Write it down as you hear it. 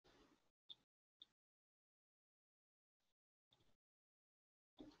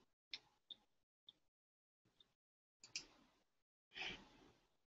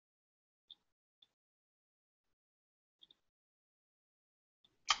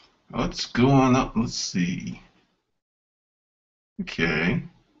What's going on? Let's see. Okay.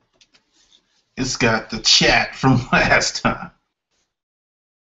 It's got the chat from last time.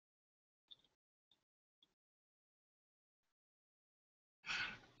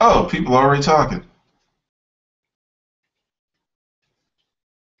 Oh, people are already talking.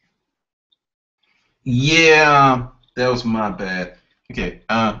 Yeah, that was my bad. Okay,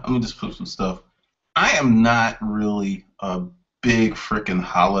 I'm gonna just put some stuff. I am not really a big freaking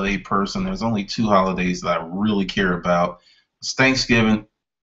holiday person. There's only two holidays that I really care about. It's Thanksgiving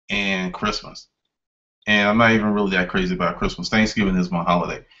and Christmas. And I'm not even really that crazy about Christmas. Thanksgiving is my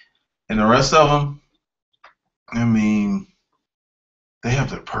holiday. And the rest of them, I mean, they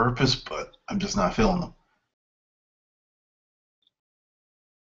have their purpose, but I'm just not feeling them.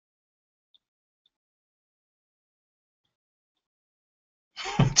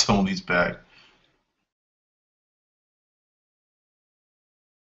 Tony's back.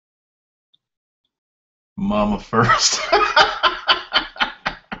 Mama first.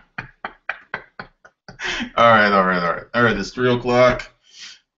 All right, all right, all right. All right, it's 3 o'clock.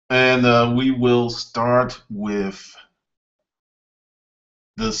 And we will start with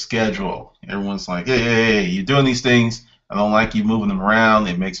the schedule. Everyone's like, hey, hey, hey, you're doing these things. I don't like you moving them around.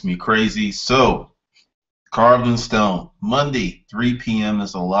 It makes me crazy. So, carved in stone. Monday, 3 p.m.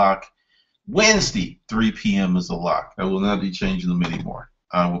 is a lock. Wednesday, 3 p.m. is a lock. I will not be changing them anymore.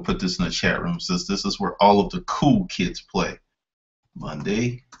 I will put this in the chat room since this is where all of the cool kids play.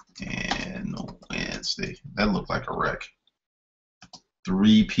 Monday and Wednesday. That looked like a wreck.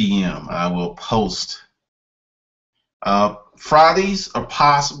 3 p.m. I will post. Fridays are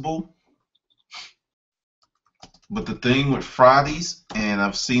possible, but the thing with Fridays, and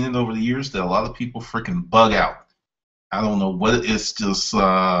I've seen it over the years, that a lot of people freaking bug out. I don't know what it is. Just you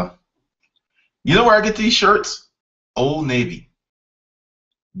know where I get these shirts? Old Navy.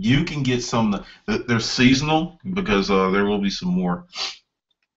 You can get some. They're seasonal because there will be some more.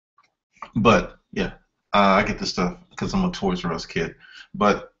 But yeah, I get this stuff because I'm a Toys R Us kid.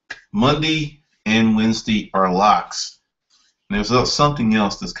 But Monday and Wednesday are locks. And there's something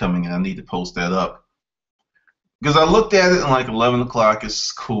else that's coming, and I need to post that up because I looked at it and like 11 o'clock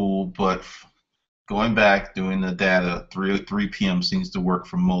is cool, but going back doing the data, 3 p.m. seems to work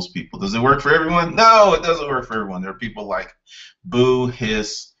for most people. Does it work for everyone? No, it doesn't work for everyone. There are people like boo,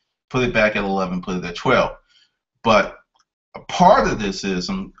 hiss, put it back at 11, put it at 12. But a part of this is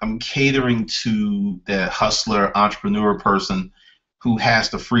I'm catering to that hustler entrepreneur person who has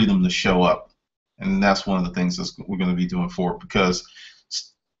the freedom to show up, and that's one of the things that we're going to be doing for it because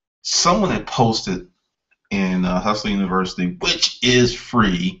someone had posted in Hustler University, which is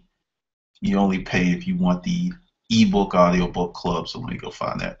free. You only pay if you want the ebook audiobook club. So let me go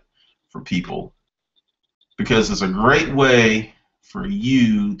find that for people because it's a great way for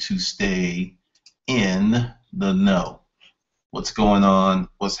you to stay in the know. What's going on,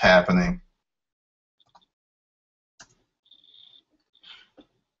 what's happening.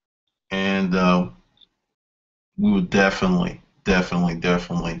 And we would definitely, definitely,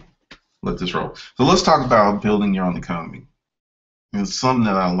 definitely let this roll. So let's talk about building your own economy. It's something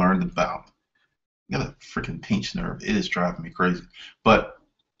that I learned about. I got a freaking pinch nerve. It is driving me crazy. But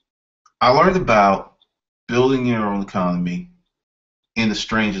I learned about building your own economy in the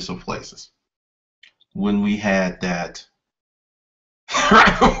strangest of places. When we had that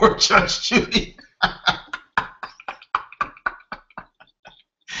right before Judge Judy.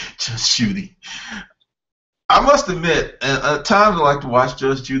 Judge Judy. I must admit, at times I like to watch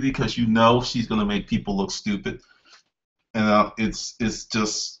Judge Judy because you know she's going to make people look stupid, and it's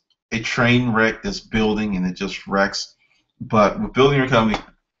just a train wreck that's building, and it just wrecks. But with building your company,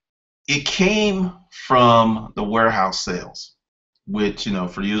 it came from the warehouse sales, which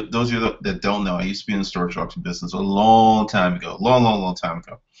for you, those of you that don't know, I used to be in the storage auction business a long time ago, long, long, long time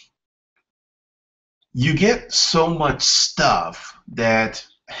ago. You get so much stuff that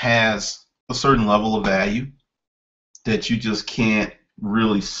has a certain level of value that you just can't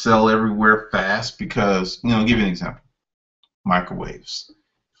really sell everywhere fast because, I'll give you an example. Microwaves,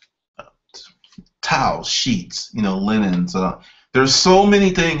 uh, towels, sheets, linens. There's so many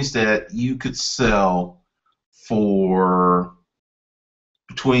things that you could sell for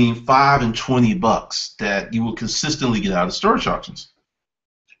between $5 and $20 that you will consistently get out of storage auctions.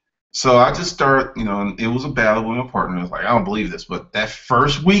 So I just start, and it was a battle with my partner. I was like, I don't believe this, but that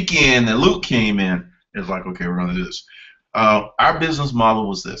first weekend that Luke came in, it was like, okay, we're going to do this. Our business model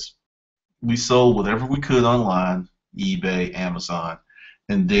was this. We sold whatever we could online, eBay, Amazon,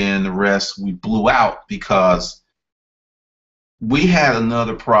 and then the rest we blew out because we had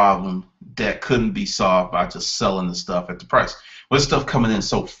another problem that couldn't be solved by just selling the stuff at the price. With stuff coming in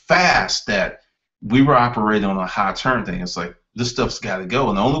so fast that we were operating on a high turn thing. It's like, this stuff's got to go.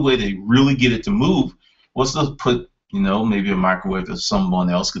 And the only way they really get it to move was to put, maybe a microwave that someone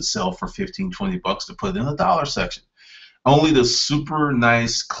else could sell for 15, 20 bucks to put in the dollar section. Only the super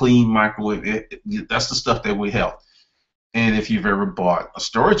nice, clean microwave, that's the stuff that we held. And if you've ever bought a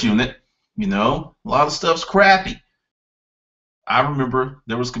storage unit, a lot of stuff's crappy. I remember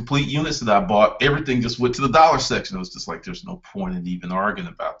there was complete units that I bought. Everything just went to the dollar section. It was just like, there's no point in even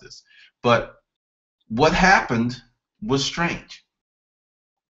arguing about this. But what happened was strange.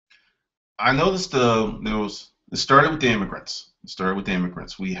 I noticed it started with the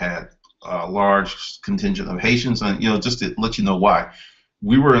immigrants. We had a large contingent of Haitians, and just to let you know why,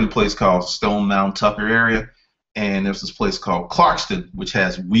 we were in a place called Stone Mountain Tucker area, and there's this place called Clarkston, which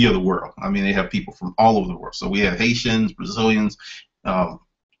has We Are the World. I mean, they have people from all over the world. So we had Haitians, Brazilians, and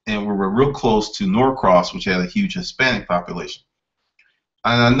we were real close to Norcross, which had a huge Hispanic population.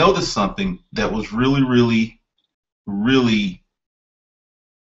 And I noticed something that was really, really, really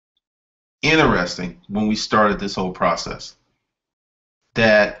interesting when we started this whole process.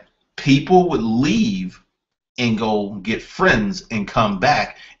 That people would leave and go get friends and come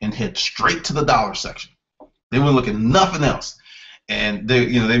back and head straight to the dollar section. They wouldn't look at nothing else. And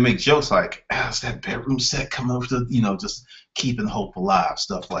they make jokes like, it's that bedroom set coming over to, just keeping hope alive,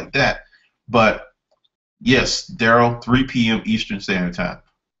 stuff like that. But yes, Daryl, 3 p.m. Eastern Standard Time,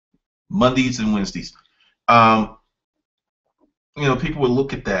 Mondays and Wednesdays. People would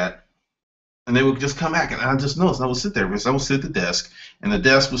look at that, and they would just come back, and I just noticed. I would sit there because I would sit at the desk, and the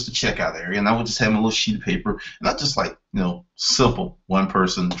desk was the checkout area, and I would just have my little sheet of paper, not just like simple one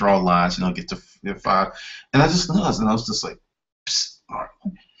person draw lines, get to 5, and I just noticed, and I was just like, psst,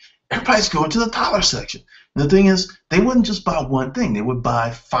 everybody's going to the dollar section. And the thing is, they wouldn't just buy one thing; they would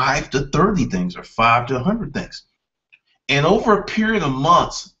buy 5 to 30 things or 5 to 100 things. And over a period of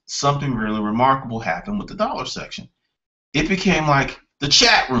months, something really remarkable happened with the dollar section. It became like the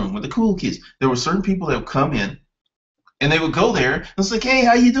chat room with the cool kids. There were certain people that would come in, and they would go there, and it's like, hey,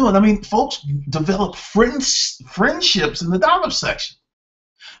 how you doing? I mean, folks develop friendships in the dollar section.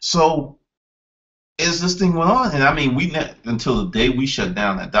 So as this thing went on, and I mean, we met until the day we shut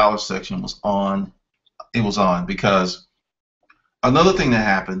down, that dollar section was on. It was on because another thing that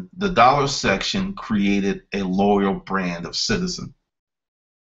happened, the dollar section created a loyal brand of citizen.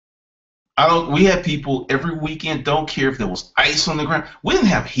 We had people every weekend, don't care if there was ice on the ground. We didn't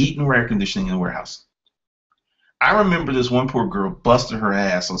have heat and air conditioning in the warehouse. I remember this one poor girl busted her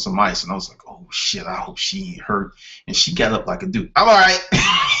ass on some ice, and I was like, oh shit, I hope she ain't hurt. And she got up like a dude. I'm all right.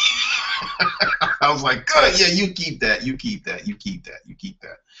 I was like, good, yeah, you keep that, you keep that, you keep that, you keep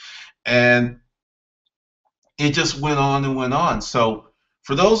that. And it just went on and went on. So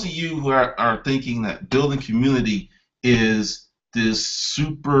for those of you who are thinking that building community is this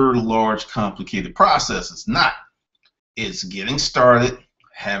super large, complicated process, it's not. It's getting started,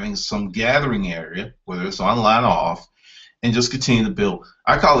 having some gathering area, whether it's online or off, and just continue to build.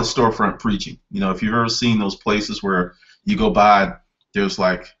 I call it storefront preaching. If you've ever seen those places where you go by, there's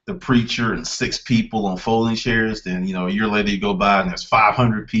like the preacher and 6 people on folding chairs, then a year later you go by and there's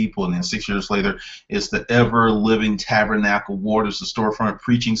 500 people, and then 6 years later it's the ever-living tabernacle waters, the storefront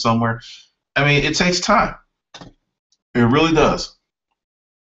preaching somewhere. I mean, it takes time. It really does.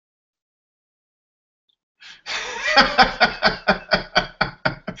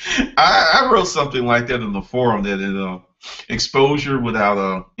 I wrote something like that in the forum that exposure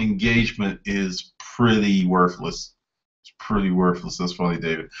without engagement is pretty worthless. It's pretty worthless. That's funny,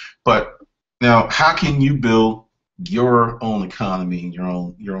 David. But now, how can you build your own economy and your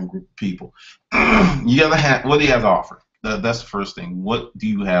own group of people? You gotta have. What do you have to offer? That's the first thing. What do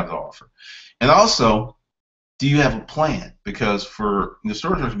you have to offer? And also, do you have a plan? Because for the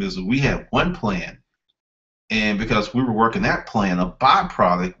storage business, we had one plan. And because we were working that plan, a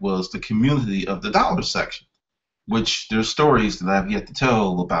byproduct was the community of the dollar section, which there's stories that I've yet to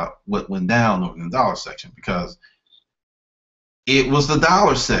tell about what went down over in the dollar section, because it was the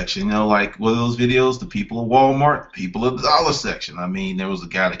dollar section, like one of those videos, the people of Walmart, the people of the dollar section. I mean, there was a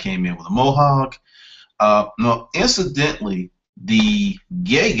guy that came in with a mohawk. No, incidentally, the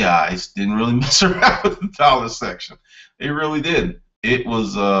gay guys didn't really mess around with the dollar section. They really didn't. It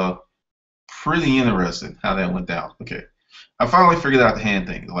was pretty interesting how that went down. Okay, I finally figured out the hand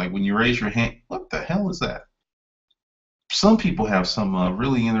thing. Like when you raise your hand, what the hell is that? Some people have some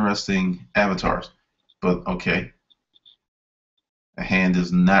really interesting avatars, but okay. A hand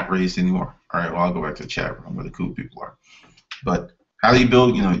is not raised anymore. All right, well, I'll go back to the chat room where the cool people are. But how do you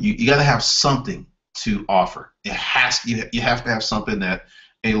build? You got to have something to offer. You have to have something that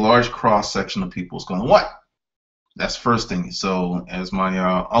a large cross section of people is going to what? That's the first thing. So as my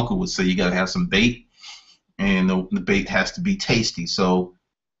uncle would say, you got to have some bait, and the bait has to be tasty. So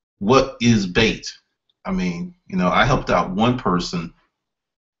what is bait? I mean, I helped out one person,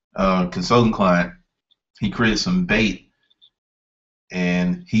 consultant client. He created some bait,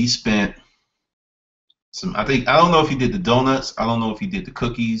 and he spent some. I don't know if he did the donuts. I don't know if he did the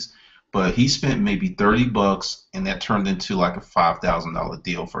cookies, but he spent maybe $30, and that turned into like a $5,000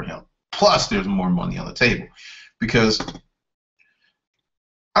 deal for him. Plus, there's more money on the table, because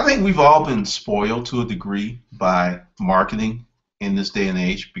I think we've all been spoiled to a degree by marketing in this day and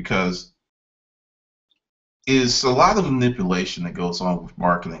age, because it's a lot of manipulation that goes on with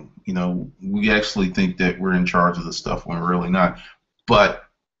marketing. We actually think that we're in charge of the stuff when we're really not. But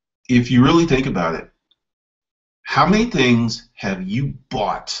if you really think about it, how many things have you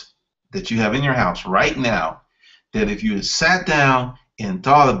bought that you have in your house right now that if you had sat down and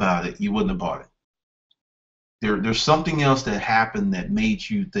thought about it, you wouldn't have bought it? There's something else that happened that made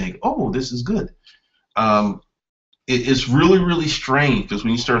you think, oh, this is good. It's really, really strange, because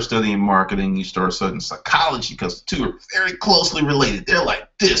when you start studying marketing, you start studying psychology, because the two are very closely related. They're like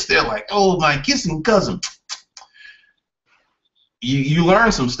this. They're like, oh, my kissing cousin. You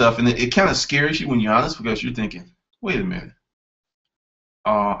learn some stuff, and it kind of scares you when you're honest, because you're thinking, wait a minute.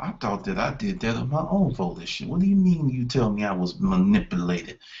 I thought that I did that of my own volition. What do you mean you tell me I was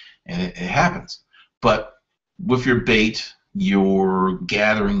manipulated? And it happens. But with your bait, your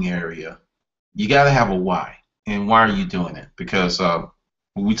gathering area, you got to have a why. And why are you doing it? Because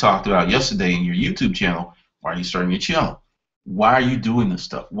we talked about yesterday in your YouTube channel, why are you starting your channel? Why are you doing this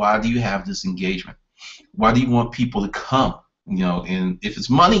stuff? Why do you have this engagement? Why do you want people to come? And if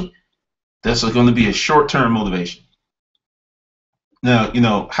it's money, that's going to be a short-term motivation.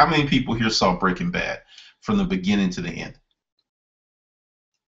 Now, how many people here saw Breaking Bad from the beginning to the end?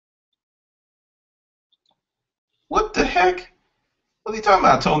 What the heck? What are you talking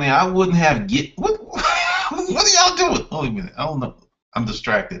about, Tony? I wouldn't have what are y'all doing? Wait a minute. I don't know. I'm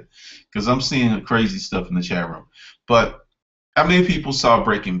distracted because I'm seeing crazy stuff in the chat room. But how many people saw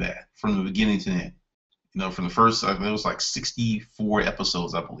Breaking Bad from the beginning to the end? From the first, it was like 64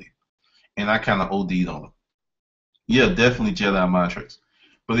 episodes, I believe. And I kind of OD'd on them. Yeah, definitely Jedi mind tricks.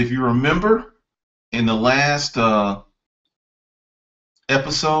 But if you remember, in the last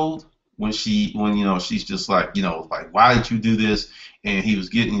episode, when she's just like, why did you do this? And he was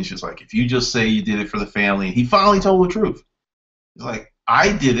she's just like, if you just say you did it for the family. And he finally told the truth. He's like,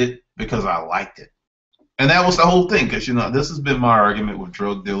 I did it because I liked it. And that was the whole thing, because, this has been my argument with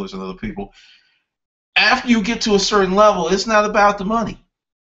drug dealers and other people. After you get to a certain level, it's not about the money.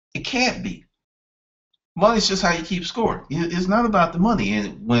 It can't be. Money's just how you keep score. It's not about the money.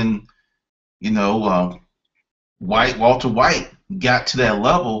 And when, Walter White got to that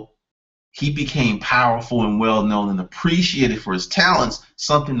level, he became powerful and well known and appreciated for his talents,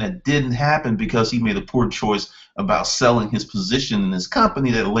 something that didn't happen because he made a poor choice about selling his position in his company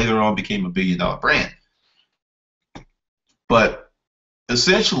that later on became a billion-dollar brand. But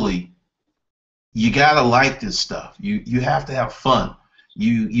essentially, you gotta like this stuff. You have to have fun.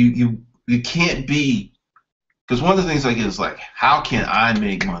 You can't be, because one of the things I get is like, how can I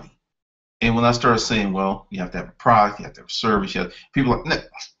make money? And when I started saying, well, you have to have a product, you have to have a service, people are like, no,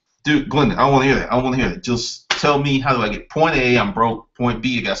 dude, Glendon, I don't want to hear that. I don't want to hear that. Just tell me, how do I get point A, I'm broke, point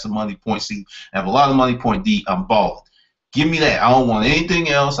B, I got some money, point C, I have a lot of money, point D, I'm balling. Give me that. I don't want anything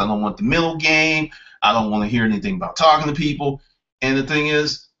else. I don't want the middle game. I don't want to hear anything about talking to people. And the thing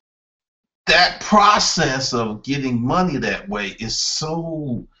is, that process of getting money that way is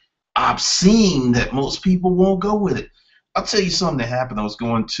so obscene that most people won't go with it. I'll tell you something that happened. I was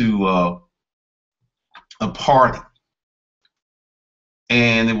going to a party,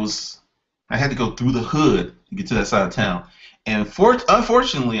 and I had to go through the hood to get to that side of town. And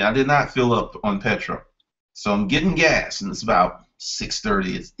unfortunately, I did not fill up on petrol. So I'm getting gas, and it's about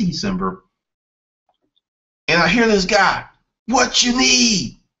 6:30. It's December. And I hear this guy, what you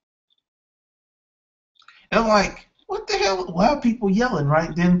need? And I'm like, what the hell? Why are people yelling,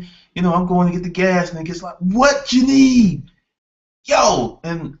 right? Then, I'm going to get the gas, and it gets like, what you need? Yo,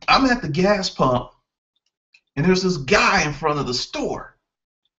 and I'm at the gas pump, and there's this guy in front of the store.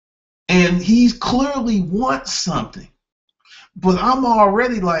 And he clearly wants something. But I'm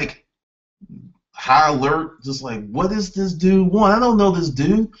already like high alert, just like, what does this dude want? I don't know this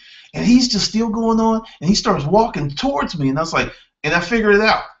dude. And he's just still going on, and he starts walking towards me. And I was like, and I figured it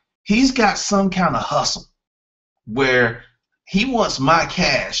out. He's got some kind of hustle where he wants my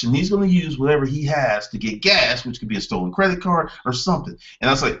cash, and he's going to use whatever he has to get gas, which could be a stolen credit card or something. And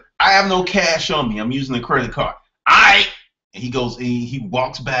I was like, I have no cash on me. I'm using a credit card. All right, And he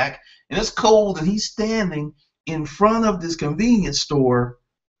walks back, and it's cold, and he's standing in front of this convenience store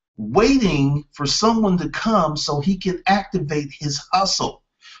waiting for someone to come so he can activate his hustle.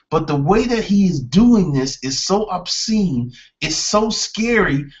 But the way that he is doing this is so obscene, it's so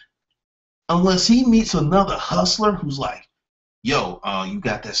scary, unless he meets another hustler who's like, yo, you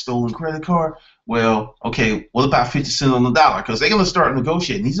got that stolen credit card? Well, okay, what about 50 cents on the dollar? Because they're going to start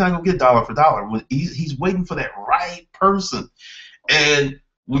negotiating. He's not going to get dollar for dollar. He's waiting for that right person. And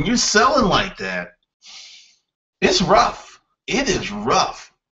when you're selling like that, it's rough. It is rough.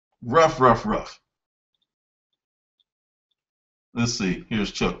 Rough, rough, rough. Let's see.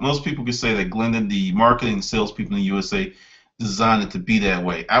 Here's Chuck. Most people could say that Glendon, the marketing and salespeople in the USA, designed it to be that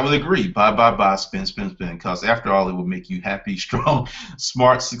way. I would agree. Buy, buy, buy, spend, spend, spend. Because after all, it will make you happy, strong,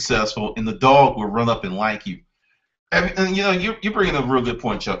 smart, successful, and the dog will run up and like you. And you know, you're bringing up a real good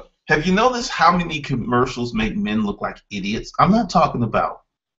point, Chuck. Have you noticed how many commercials make men look like idiots? I'm not talking about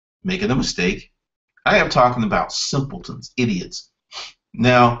making a mistake. I am talking about simpletons, idiots.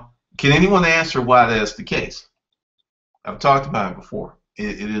 Now, can anyone answer why that's the case? I've talked about it before.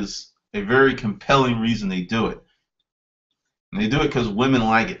 It is a very compelling reason they do it. And they do it because women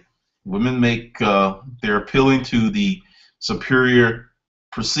like it. Women they're appealing to the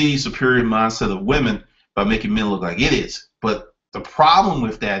perceived superior mindset of women by making men look like idiots. But the problem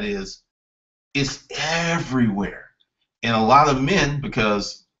with that is it's everywhere. And a lot of men,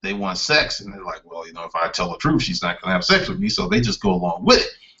 because they want sex, and they're like, well, you know, if I tell the truth, she's not going to have sex with me, so they just go along with it.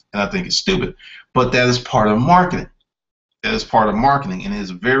 And I think it's stupid. But that is part of marketing. That is part of marketing, and it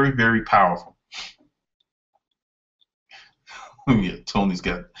is very, very powerful. Yeah, Tony's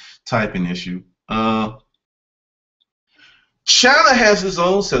got a typing issue. China has its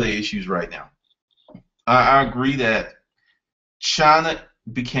own set of issues right now. I agree that China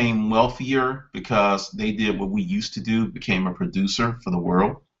became wealthier because they did what we used to do, became a producer for the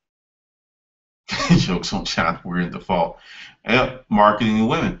world. Jokes on China, we're in default. Yep, marketing and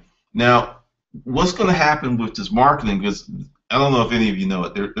women. Now, what's going to happen with this marketing? Because I don't know if any of you know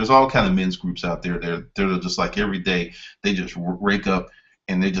it. There's all kind of men's groups out there. They're just like every day they just wake up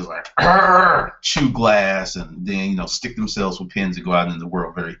and they just like chew glass and then stick themselves with pins and go out in the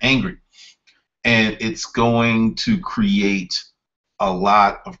world very angry. And it's going to create a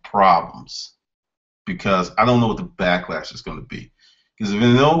lot of problems because I don't know what the backlash is going to be. Because if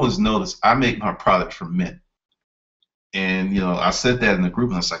no one's noticed, I make my products for men. And, I said that in the group,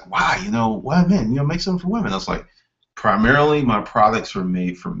 and I was like, why? Why men? Make something for women. I was like, primarily my products are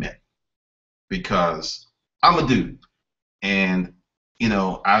made for men because I'm a dude. And,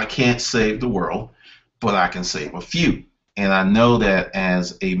 I can't save the world, but I can save a few. And I know that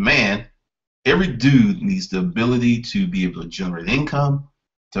as a man, every dude needs the ability to be able to generate income,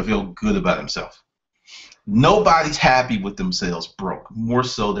 to feel good about himself. Nobody's happy with themselves broke, more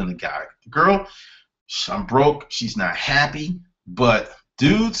so than a guy. Girl, I'm broke, she's not happy, but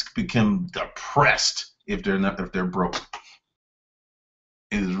dudes become depressed if they're broke.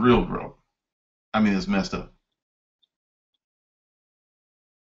 It is real broke. I mean, it's messed up.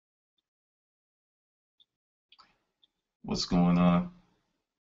 What's going on?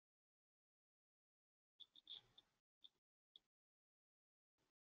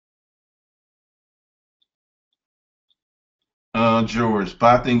 George,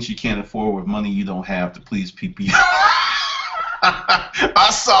 buy things you can't afford with money you don't have to please people. I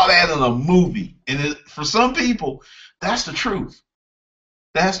saw that in a movie, and for some people, that's the truth.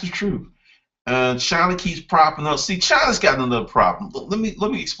 That's the truth. China keeps propping up. See, China's got another problem. Let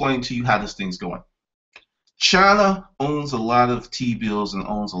me explain to you how this thing's going. China owns a lot of T-bills and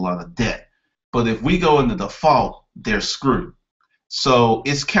owns a lot of debt, but if we go into default, they're screwed. So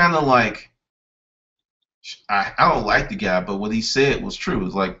it's kind of like I don't like the guy, but what he said was true.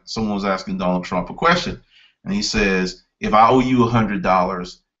 It's like someone was asking Donald Trump a question, and he says, if I owe you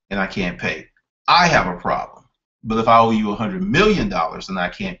 $100 and I can't pay, I have a problem. But if I owe you $100 million and I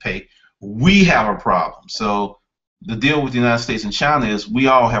can't pay, we have a problem. So the deal with the United States and China is we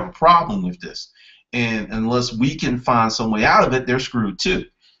all have a problem with this. And unless we can find some way out of it, they're screwed too.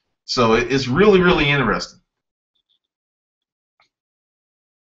 So it's really, really interesting.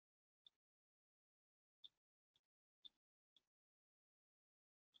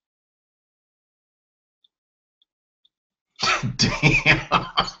 Damn.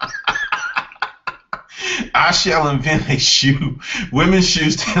 I shall invent a shoe. Women's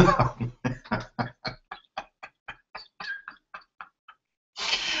shoes.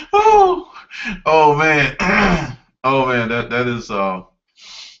 Oh, oh man. Oh man, that's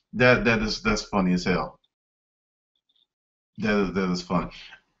funny as hell. That is funny.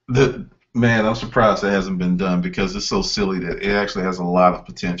 Man, I'm surprised that hasn't been done because it's so silly that it actually has a lot of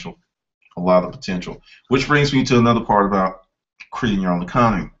potential. A lot of potential. Which brings me to another part about creating your own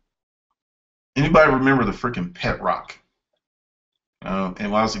economy. Anybody remember the freaking pet rock? And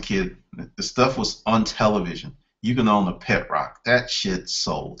when I was a kid, the stuff was on television. You can own a pet rock. That shit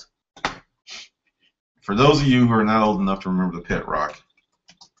sold. For those of you who are not old enough to remember the pet rock,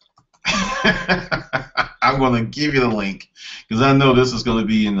 I'm going to give you the link because I know this is going to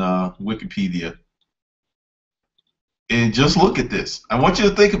be in Wikipedia. And just look at this. I want you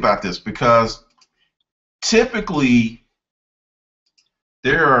to think about this because typically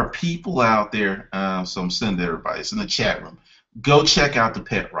there are people out there, so I'm sending to everybody. It's in the chat room. Go check out the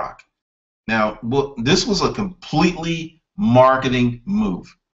pet rock. Now, well, this was a completely marketing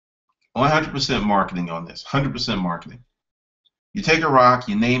move. 100% marketing on this. 100% marketing. You take a rock,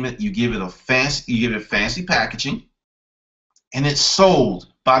 you name it, you give it fancy packaging, and it's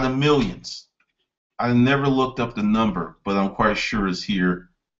sold by the millions. I never looked up the number, but I'm quite sure it's here.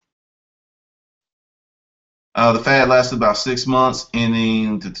 The fad lasted about 6 months, and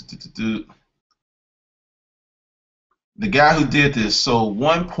then the guy who did this sold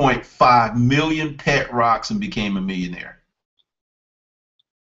 1.5 million pet rocks and became a millionaire.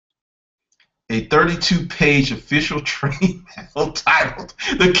 A 32-page official training manual titled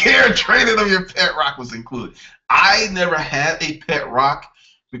 "The Care and Training of Your Pet Rock" was included. I never had a pet rock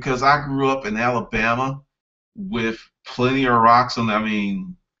because I grew up in Alabama with plenty of rocks. And I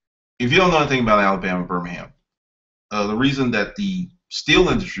mean, if you don't know anything about Alabama, Birmingham, the reason that the steel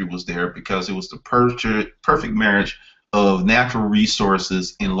industry was there because it was the perfect marriage of natural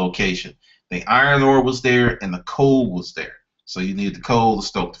resources in location. The iron ore was there and the coal was there. So you needed the coal to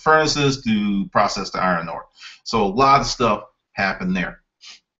stoke the furnaces to process the iron ore. So a lot of stuff happened there.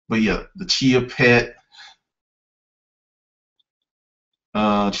 But yeah, the Chia Pet,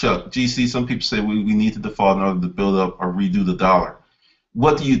 Chuck, GC, some people say we need to default in order to build up or redo the dollar.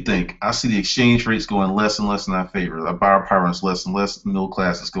 What do you think? I see the exchange rates going less and less in our favor. Our buyer power is less and less. The middle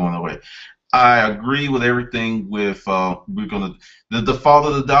class is going away. I agree with everything. With the default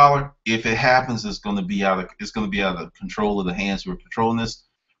of the dollar. If it happens, it's going to be out of control of the hands who are controlling this.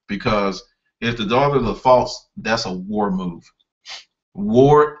 Because if the dollar defaults, that's a war move.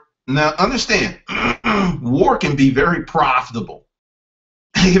 War. Now understand, war can be very profitable.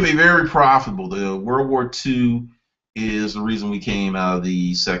 It can be very profitable. The World War II is the reason we came out of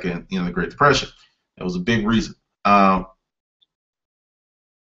the the Great Depression. That was a big reason.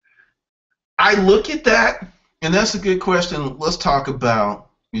 I look at that, and that's a good question. Let's talk about,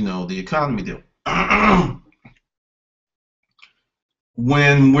 the economy deal.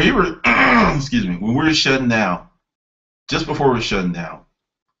 When we were, when we were shutting down, just before we were shutting down,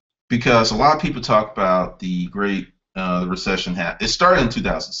 because a lot of people talk about the Great Recession. It started in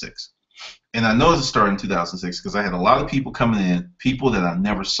 2006. And I know it started in 2006 because I had a lot of people coming in, people that I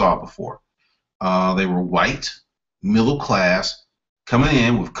never saw before. They were white, middle class, coming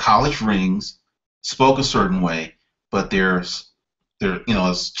in with college rings, spoke a certain way, but they're,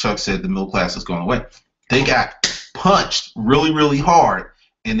 as Chuck said, the middle class is going away. They got punched really, really hard,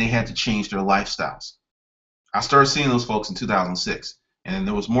 and they had to change their lifestyles. I started seeing those folks in 2006, and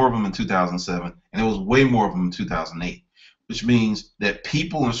there was more of them in 2007, and there was way more of them in 2008. Which means that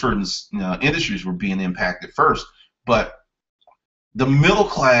people in certain industries were being impacted first, but the middle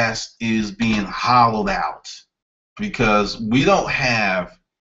class is being hollowed out because we don't have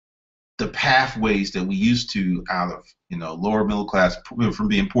the pathways that we used to out of lower middle class, from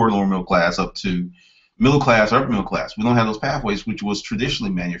being poor lower middle class up to middle class, upper middle class. We don't have those pathways, which was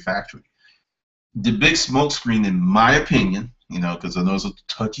traditionally manufacturing. The big smokescreen, in my opinion, because I know it's a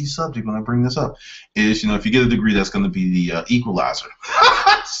touchy subject when I bring this up, is, if you get a degree, that's going to be the equalizer.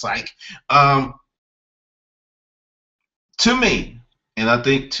 Psych. To me, and I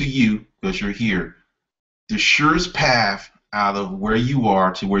think to you, because you're here, the surest path out of where you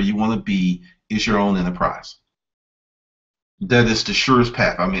are to where you want to be is your own enterprise. That is the surest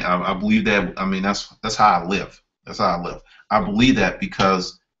path. I mean, I believe that. I mean, that's how I live. That's how I live. I believe that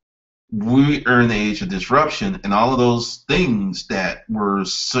because we are in the age of disruption, and all of those things that were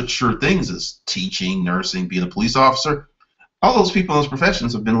such sure things as teaching, nursing, being a police officer, all those people in those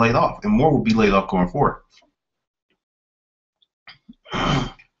professions have been laid off, and more will be laid off going forward.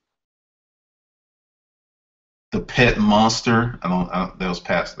 The pet monster, that was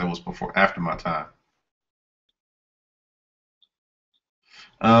past. That was after my time.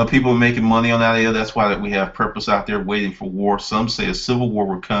 People are making money on that area. That's why we have purpose out there waiting for war. Some say a civil war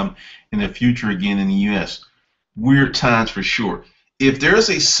will come in the future again in the U.S. Weird times for sure. If there's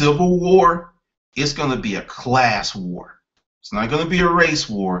a civil war, it's going to be a class war. It's not going to be a race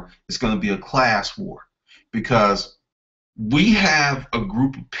war. It's going to be a class war, because we have a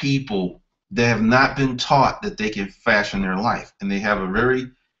group of people that have not been taught that they can fashion their life, and they have a very,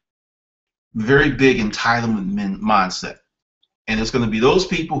 very big entitlement mindset. And it's going to be those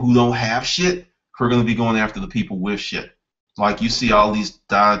people who don't have shit who are going to be going after the people with shit. Like you see all these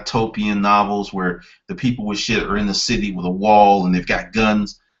dystopian novels where the people with shit are in the city with a wall and they've got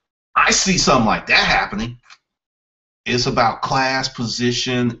guns. I see something like that happening. It's about class,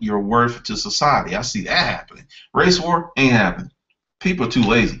 position, your worth to society. I see that happening. Race war ain't happening. People are too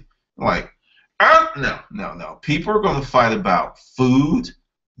lazy. Like, no. People are going to fight about food,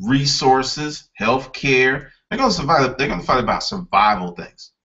 resources, health care. They're going to survive. They're going to fight about survival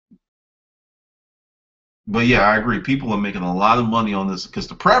things. But yeah, I agree. People are making a lot of money on this because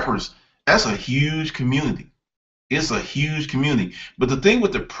the preppers, that's a huge community. It's a huge community. But the thing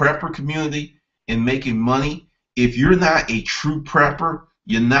with the prepper community and making money, if you're not a true prepper,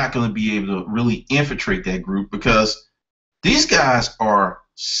 you're not going to be able to really infiltrate that group, because these guys are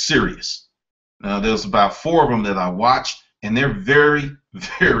serious. Now, there's about 4 of them that I watched, and they're very,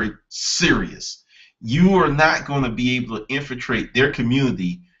 very serious. You are not going to be able to infiltrate their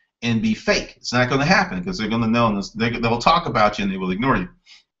community and be fake. It's not going to happen, because they're going to know this. They'll talk about you and they will ignore you.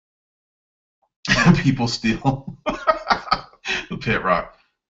 People steal the pet rock.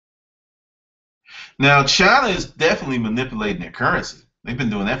 Now, China is definitely manipulating their currency. They've been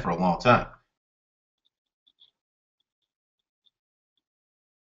doing that for a long time.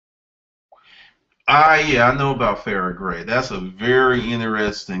 Yeah, I know about Farrah Gray. That's a very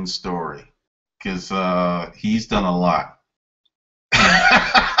interesting story, because he's done a lot.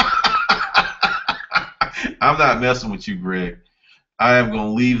 I'm not messing with you, Greg. I am going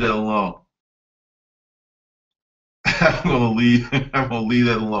to leave that alone. I'm going to leave. I'm going to leave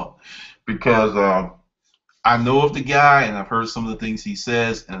that alone, because I know of the guy, and I've heard some of the things he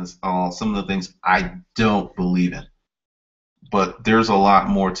says, and some of the things I don't believe in. But there's a lot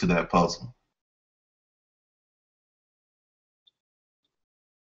more to that puzzle.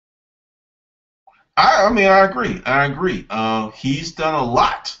 I mean, I agree. I agree. He's done a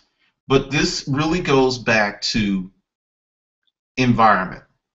lot, but this really goes back to environment.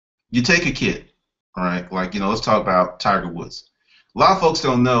 You take a kid, all right? Like, let's talk about Tiger Woods. A lot of folks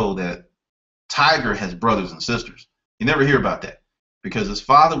don't know that Tiger has brothers and sisters. You never hear about that, because his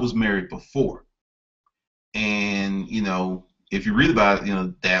father was married before. And, if you read about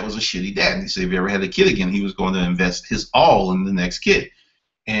it, dad was a shitty dad. And he said if he ever had a kid again, he was going to invest his all in the next kid.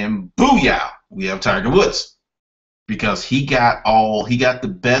 And booyah, we have Tiger Woods, because he got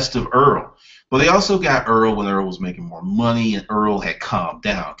the best of Earl. But they also got Earl when Earl was making more money, and Earl had calmed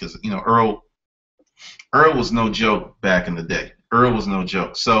down, because Earl was no joke back in the day. Earl was no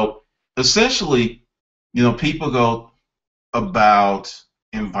joke. So essentially, people go about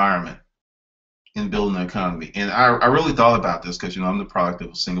environment in building the economy. And I really thought about this, because I'm the product of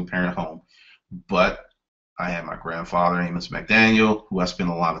a single parent home, but I had my grandfather, Amos McDaniel, who I spent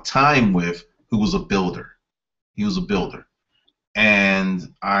a lot of time with, who was a builder. He was a builder.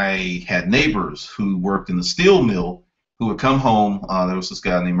 And I had neighbors who worked in the steel mill who would come home. There was this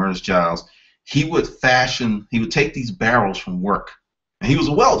guy named Ernest Giles. He would take these barrels from work. And he was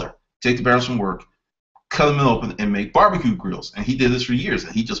a welder. Take the barrels from work, cut them open, and make barbecue grills. And he did this for years.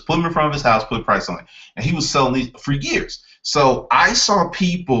 And he just put them in front of his house, put a price on it. And he was selling these for years. So I saw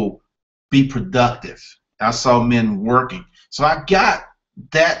people be productive. I saw men working. So I got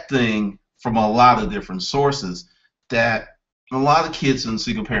that thing from a lot of different sources that a lot of kids in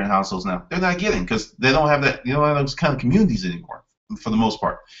single parent households now, they're not getting, because they don't have that, those kind of communities anymore, for the most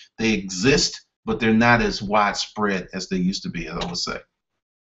part. They exist, but they're not as widespread as they used to be, as I would say.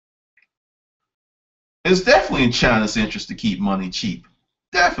 It's definitely in China's interest to keep money cheap.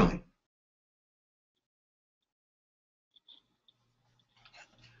 Definitely.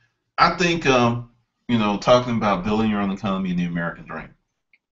 I think, talking about building your own economy and the American dream.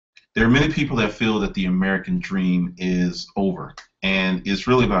 There are many people that feel that the American dream is over, and it's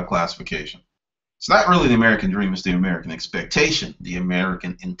really about classification. It's not really the American dream, it's the American expectation, the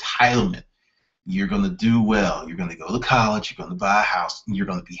American entitlement. You're going to do well, you're going to go to college, you're going to buy a house, and you're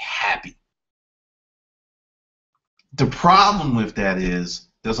going to be happy. The problem with that is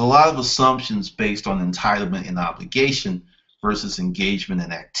there's a lot of assumptions based on entitlement and obligation versus engagement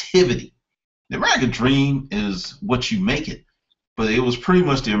and activity. The American dream is what you make it, but it was pretty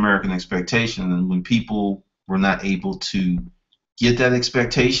much the American expectation, and when people were not able to get that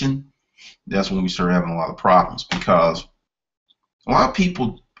expectation, that's when we started having a lot of problems, because a lot of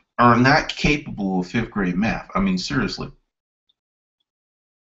people are not capable of 5th grade math. I mean, seriously.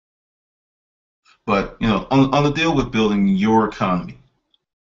 But on the deal with building your economy,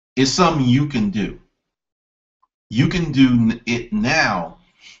 it's something you can do. You can do it now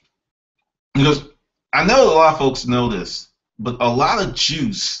because I know a lot of folks know this, but a lot of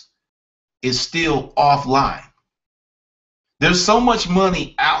juice is still offline. There's so much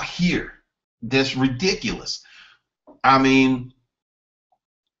money out here that's ridiculous. I mean,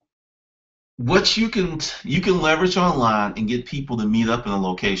 what you can leverage online and get people to meet up in a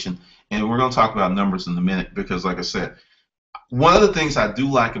location, and we're going to talk about numbers in a minute because, like I said, one of the things I do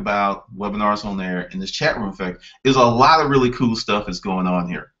like about webinars on there and this chat room effect is a lot of really cool stuff is going on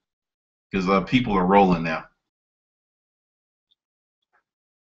here because people are rolling now.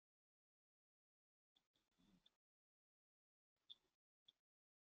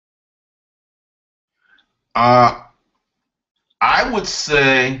 Uh, I would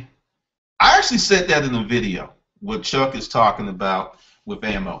say I actually said that in the video. What Chuck is talking about with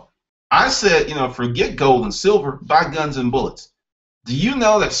ammo. I said, forget gold and silver, buy guns and bullets. Do you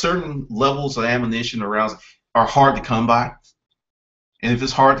know that certain levels of ammunition or rounds are hard to come by? And if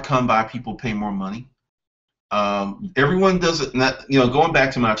it's hard to come by, people pay more money. Everyone does it. Not, going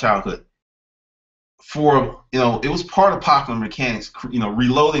back to my childhood, it was part of popular mechanics.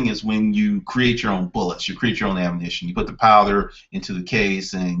 Reloading is when you create your own bullets, you create your own ammunition, you put the powder into the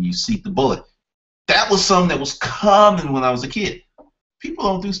case, and you seat the bullet. That was something that was common when I was a kid. People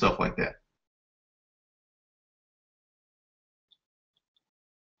don't do stuff like that.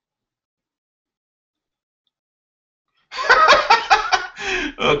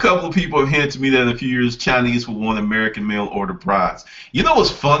 A couple of people have hinted to me that in a few years Chinese will want American mail order brides. You know what's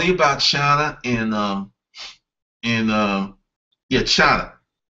funny about China and yeah, China.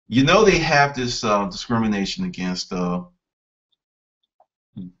 They have this discrimination against let's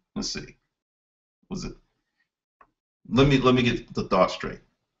see, was it? Let me get the thought straight.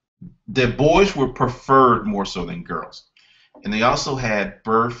 That boys were preferred more so than girls, and they also had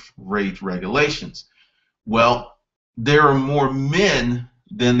birth rate regulations. Well, there are more men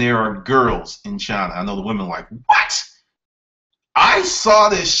than there are girls in China. I know the women are like, what? I saw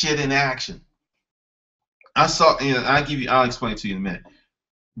this shit in action. I saw, I'll explain it to you in a minute.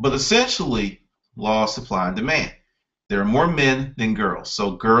 But essentially, law of supply and demand. There are more men than girls.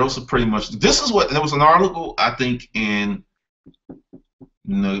 So girls are pretty much, there was an article, I think, in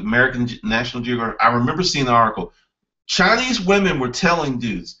the American National Geographic. I remember seeing an article. Chinese women were telling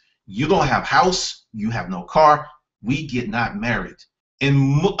dudes, you don't have house, you have no car, we get not married.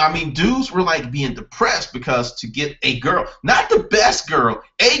 And I mean, dudes were like being depressed because to get a girl, not the best girl,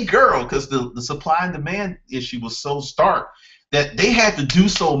 a girl, because the supply and demand issue was so stark that they had to do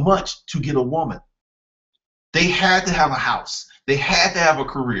so much to get a woman. They had to have a house. They had to have a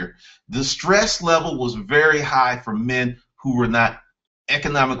career. The stress level was very high for men who were not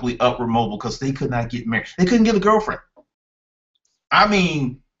economically upward mobile because they could not get married. They couldn't get a girlfriend. I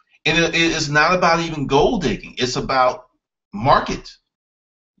mean, and it's not about even gold digging. It's about market.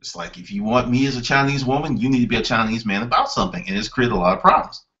 It's like if you want me as a Chinese woman, you need to be a Chinese man about something, and it's created a lot of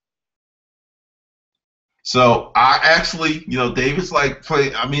problems. So I actually, David's like,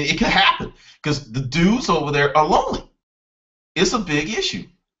 I mean, it can happen because the dudes over there are lonely. It's a big issue.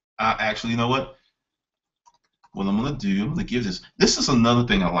 Actually, you know what? What I'm going to do, I'm going to give this. This is another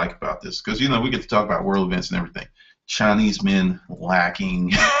thing I like about this because, we get to talk about world events and everything. Chinese men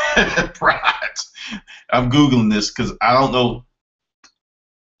lacking pride. I'm Googling this because I don't know.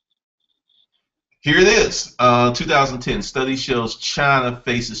 Here it is. 2010 study shows China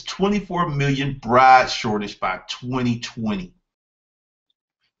faces 24 million bride shortage by 2020.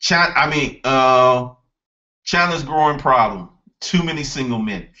 China's growing problem. Too many single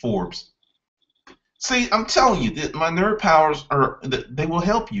men. Forbes. See, I'm telling you, my nerd powers they will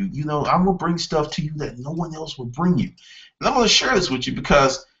help you. I'm gonna bring stuff to you that no one else will bring you, and I'm gonna share this with you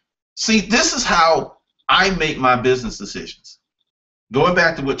because, see, this is how I make my business decisions. Going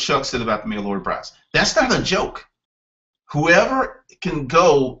back to what Chuck said about the mail order price, that's not a joke. Whoever can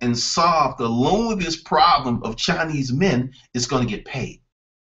go and solve the loneliness problem of Chinese men is going to get paid.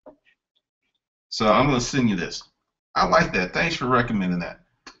 So I'm going to send you this. I like that. Thanks for recommending that.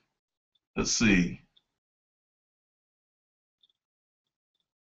 Let's see.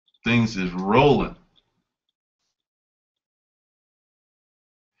 Things is rolling.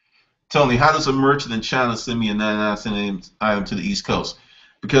 Tony, how does a merchant in China send me a 99-cent item to the East Coast?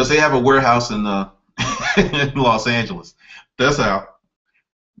 Because they have a warehouse in in Los Angeles. That's how.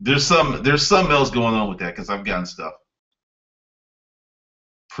 There's something else going on with that because I've gotten stuff.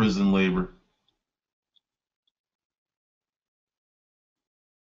 Prison labor.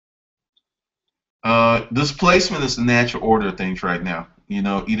 Displacement is the natural order of things right now. You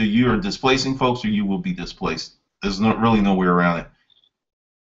know, either you are displacing folks or you will be displaced. There's not really no way around it.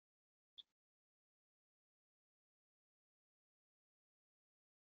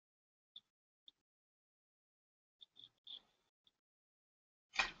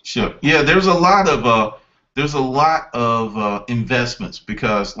 Sure. Yeah, there's a lot of investments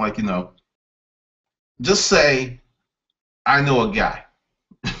because, like, just say I know a guy.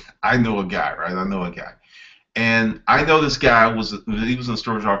 I know a guy, right? I know a guy, and I know this guy he was in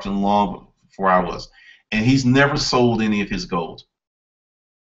storage auction long before I was, and he's never sold any of his gold.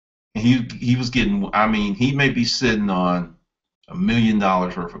 And he was getting. I mean, he may be sitting on $1 million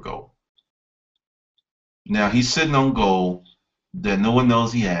worth of gold. Now he's sitting on gold that no one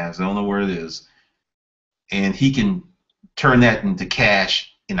knows he has. I don't know where it is, and he can turn that into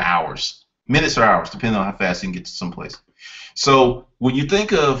cash in hours, minutes or hours, depending on how fast he can get to someplace. So when you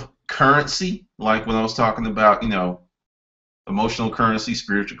think of currency, like when I was talking about, emotional currency,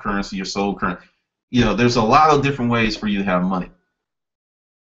 spiritual currency, your soul currency, there's a lot of different ways for you to have money.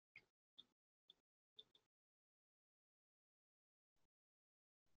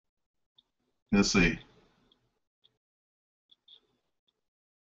 Let's see.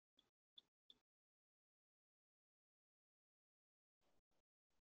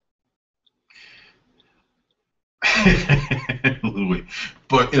 Louis.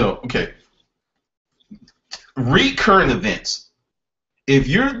 But okay. Read current events. If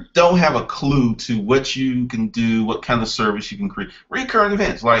you don't have a clue to what you can do, what kind of service you can create, read current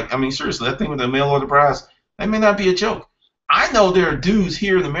events. Like, I mean, seriously, that thing with the mail order prize, that may not be a joke. I know there are dudes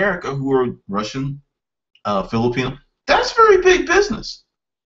here in America who are Russian, Filipino. That's very big business.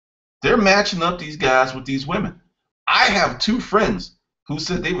 They're matching up these guys with these women. I have two friends who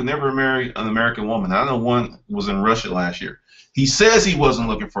said they would never marry an American woman. I know one was in Russia last year. He says he wasn't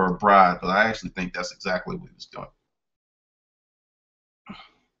looking for a bride, but I actually think that's exactly what he was doing.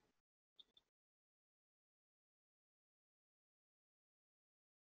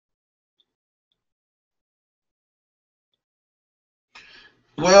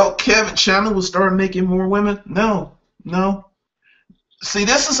 Well, Kevin, China will start making more women? No, no. See,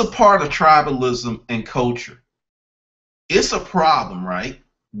 this is a part of tribalism and culture. It's a problem, right?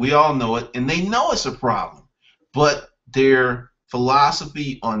 We all know it, and they know it's a problem. But their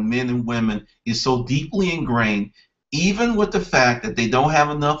philosophy on men and women is so deeply ingrained, even with the fact that they don't have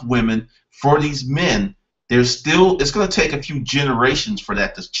enough women for these men, it's going to take a few generations for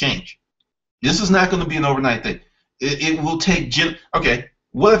that to change. This is not going to be an overnight thing. It will take okay,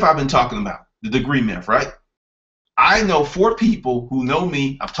 what have I been talking about? The degree myth, right? I know four people who know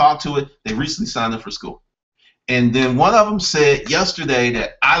me. I've talked to it. They recently signed up for school. And then one of them said yesterday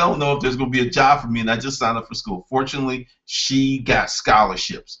that I don't know if there's going to be a job for me, and I just signed up for school. Fortunately, she got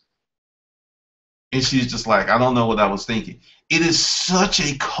scholarships. And she's just like, I don't know what I was thinking. It is such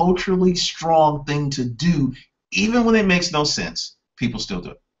a culturally strong thing to do, even when it makes no sense. People still do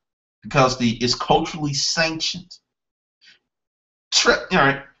it because it's culturally sanctioned. All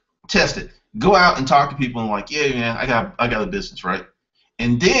right, test it. Go out and talk to people and like, yeah, man, I got a business, right?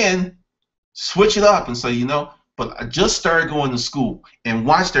 And then switch it up and say, but I just started going to school, and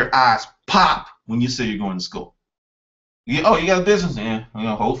watch their eyes pop when you say you're going to school. Oh, you got a business? Yeah,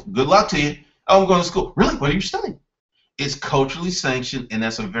 hope. Good luck to you. Oh, I'm going to school. Really? What are you studying? It's culturally sanctioned, and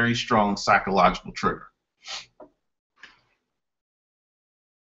that's a very strong psychological trigger.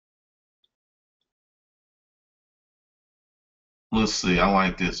 Let's see. I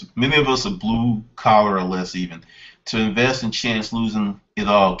like this. Many of us are blue collar or less even. To invest in chance losing it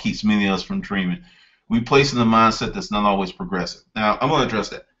all keeps many of us from dreaming. We place in a mindset that's not always progressive. Now, I'm going to address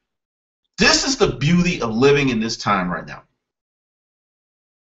that. This is the beauty of living in this time right now.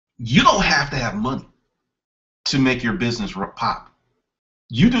 You don't have to have money to make your business pop.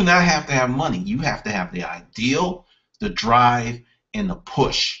 You do not have to have money. You have to have the ideal, the drive, and the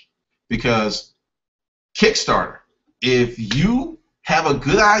push. Because Kickstarter, if you have a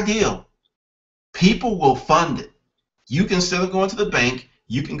good idea, people will fund it. You can, instead of going to the bank,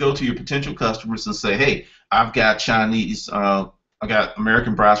 you can go to your potential customers and say, hey, I've got I got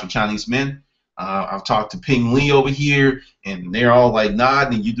American brides for Chinese men. I've talked to Ping Lee over here, and they're all like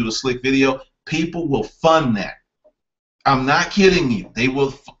nodding, and you do a slick video. People will fund that. I'm not kidding you. They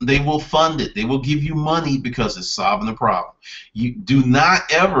will fund it. They will give you money because it's solving a problem. You do not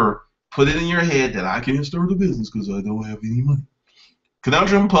ever put it in your head that I can't start a business because I don't have any money.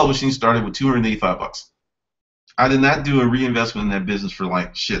 Conundrum Publishing started with $285. I did not do a reinvestment in that business for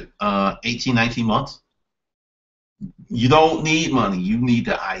like 18, 19 months. You don't need money. You need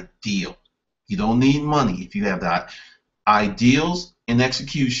the ideal. You don't need money if you have that. Ideals and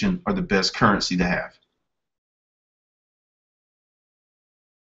execution are the best currency to have.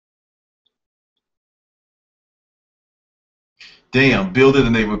 Damn, build it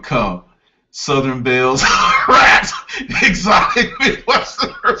and they would come. Southern Belles, Rats, Exotic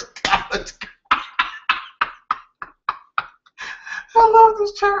Midwesterners, College. I love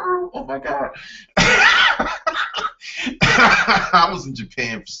this chat room. Oh my god. I was in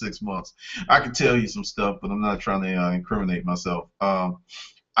Japan for 6 months. I can tell you some stuff, but I'm not trying to incriminate myself.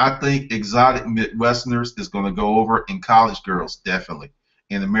 I think exotic Midwesterners is going to go over, and college girls definitely,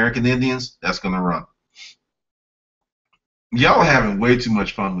 and American Indians that's going to run. Y'all are having way too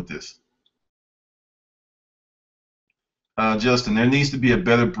much fun with this. Justin, there needs to be a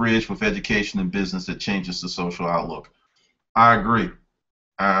better bridge with education and business that changes the social outlook. I agree.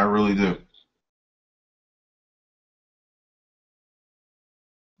 I really do.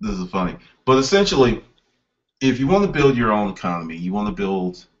 This is funny. But essentially, if you want to build your own economy, you want to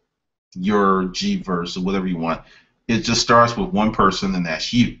build your G-verse or whatever you want, it just starts with one person, and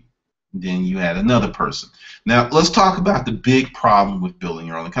that's you. Then you add another person. Now, let's talk about the big problem with building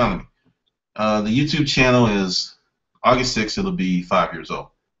your own economy. The YouTube channel is August 6th, it'll be 5 years old.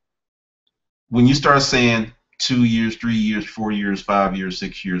 When you start saying 2 years, 3 years, 4 years, 5 years,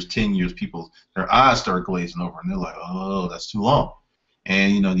 6 years, 10 years, people, their eyes start glazing over, and they're like, oh, that's too long.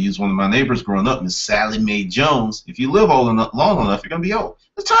 And, you know, to use one of my neighbors growing up, Miss Sally Mae Jones, if you live old enough, long enough, you're going to be old.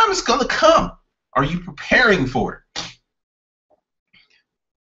 The time is going to come. Are you preparing for it?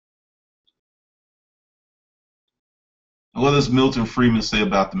 What does Milton Friedman say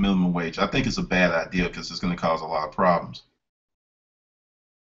about the minimum wage? I think it's a bad idea because it's going to cause a lot of problems.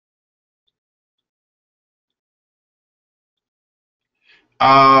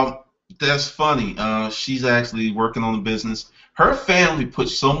 Um, that's funny. She's actually working on a business. Her family put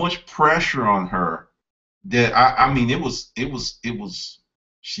so much pressure on her that I mean, it was.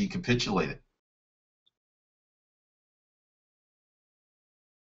 She capitulated.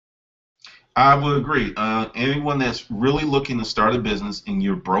 I would agree. Anyone that's really looking to start a business and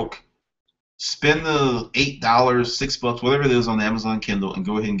you're broke, spend the $8, $6, whatever it is on Amazon Kindle, and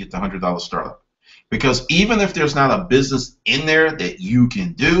go ahead and get the $100 startup. Because even if there's not a business in there that you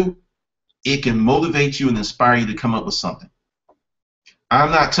can do, it can motivate you and inspire you to come up with something.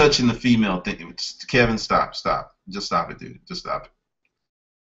 I'm not touching the female thing. Kevin, stop, stop. Just stop it, dude. Just stop it.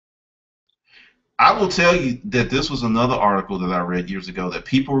 I will tell you that this was another article that I read years ago that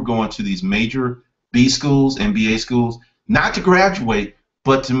people were going to these major B schools, MBA schools, not to graduate,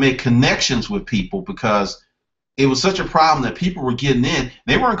 but to make connections with people because it was such a problem that people were getting in.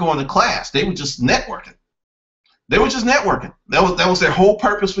 They weren't going to class. They were just networking. They were just networking. That was their whole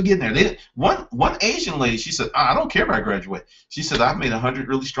purpose for getting there. One Asian lady, she said, I don't care if I graduate. She said, I've made 100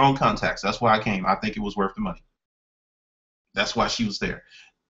 really strong contacts. That's why I came. I think it was worth the money. That's why she was there.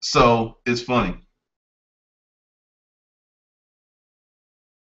 So it's funny.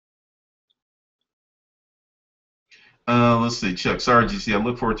 Let's see, Chuck. Sorry, GC. I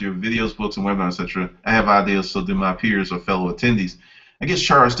look forward to your videos, books, and webinars, etc. I have ideas, so do my peers or fellow attendees. I get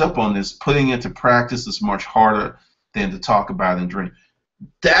charged up on this. Putting it to practice is much harder than to talk about and dream.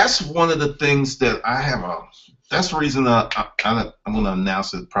 That's one of the things that I have a. That's the reason I'm going to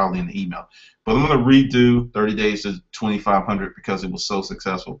announce it probably in the email. But I'm going to redo 30 Days to 2,500 because it was so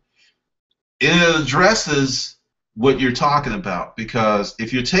successful. It addresses what you're talking about because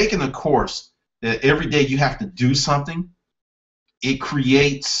if you're taking a course that every day you have to do something, it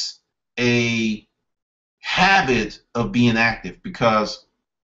creates a habit of being active because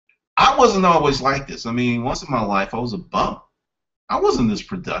I wasn't always like this. I mean, once in my life I was a bum. I wasn't this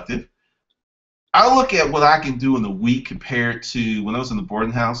productive. I look at what I can do in a week compared to when I was in the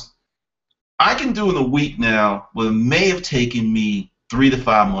boarding house. I can do in a week now what it may have taken me 3 to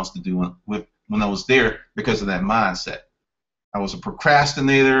 5 months to do when I was there because of that mindset. I was a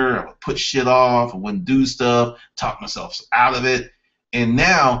procrastinator. I would put shit off. I wouldn't do stuff, talk myself out of it. And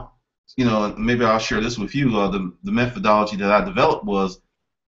now, you know, maybe I'll share this with you. The methodology that I developed was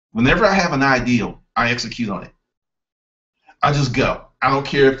whenever I have an ideal, I execute on it. I just go. I don't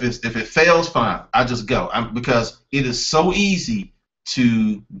care if it fails, fine. I just go because it is so easy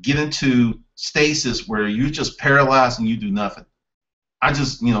to get into stasis where you're just paralyzed and you do nothing. I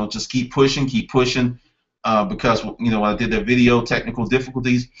just just keep pushing, because when I did that video, technical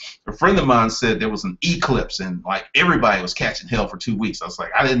difficulties, a friend of mine said there was an eclipse and like everybody was catching hell for 2 weeks. I was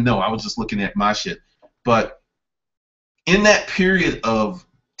like, I didn't know. I was just looking at my shit. But in that period of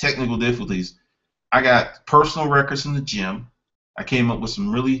technical difficulties, I got personal records in the gym. I came up with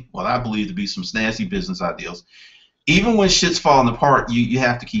some really, what I believe to be some snazzy business ideas. Even when shit's falling apart, you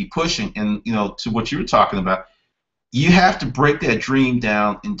have to keep pushing. And to what you were talking about, you have to break that dream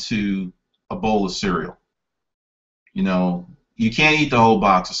down into a bowl of cereal. You You can't eat the whole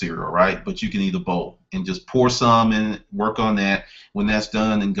box of cereal, right? But you can eat a bowl and just pour some in, work on that. When that's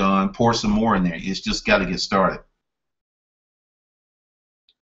done and gone, pour some more in there. It's just got to get started.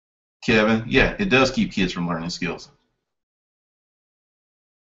 Kevin, yeah, it does keep kids from learning skills.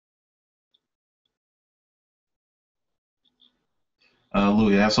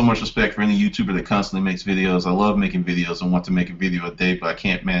 Louis, I have so much respect for any YouTuber that constantly makes videos. I love making videos and want to make a video a day, but I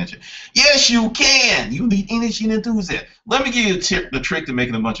can't manage it. Yes, you can. You need energy and enthusiasm. Let me give you the trick to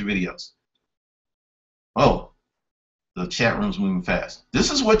making a bunch of videos. Oh, the chat room's moving fast. This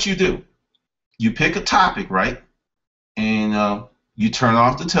is what you do. You pick a topic, right? And you turn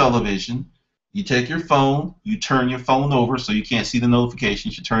off the television. You take your phone. You turn your phone over so you can't see the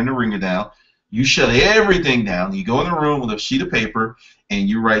notifications. You turn the ringer down. You shut everything down. You go in the room with a sheet of paper and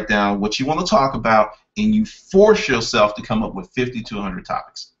you write down what you want to talk about, and you force yourself to come up with 50 to 100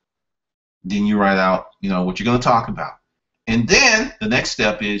 topics. Then you write out, what you're going to talk about. And then the next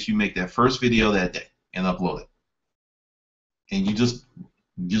step is you make that first video that day and upload it. And you just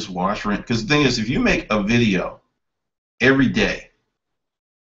wash, rinse. Because the thing is, if you make a video every day,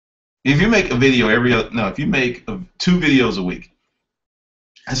 if you make a video if you make 2 videos a week,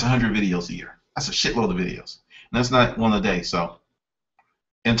 that's 100 videos a year. That's a shitload of videos. And that's not one a day. So,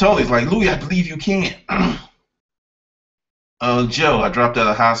 and Tony's like, Louis, I believe you can. Joe, I dropped out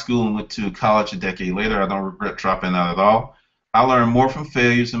of high school and went to college a decade later. I don't regret dropping out at all. I learned more from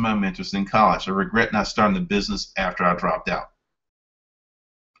failures and my mentors than college. I regret not starting the business after I dropped out,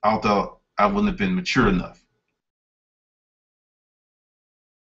 although I wouldn't have been mature enough.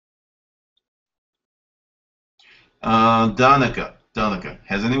 Donica,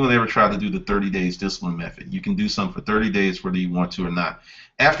 has anyone ever tried to do the 30 days discipline method? You can do something for 30 days whether you want to or not.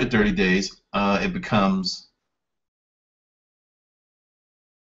 After 30 days, it becomes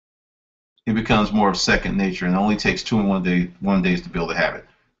more of second nature, and it only takes 2 and 1 days to build a habit.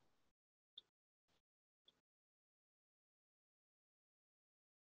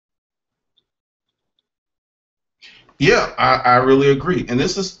 Yeah, I really agree. And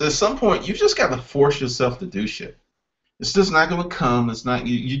this is at some point you just got to force yourself to do shit. It's just not going to come. It's not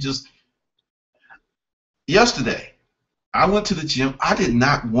you just. Yesterday, I went to the gym. I did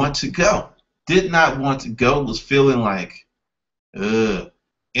not want to go. Did not want to go. Was feeling like, ugh.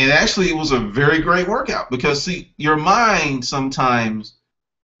 And actually, it was a very great workout because see, your mind sometimes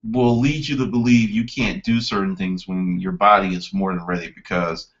will lead you to believe you can't do certain things when your body is more than ready.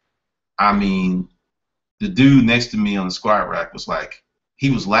 Because I mean, the dude next to me on the squat rack was like, he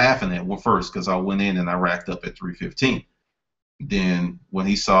was laughing at first because I went in and I racked up at 315. Then when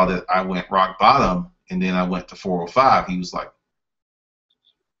he saw that I went rock bottom and then I went to 405, he was like,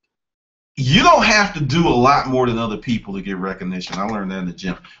 you don't have to do a lot more than other people to get recognition. I learned that in the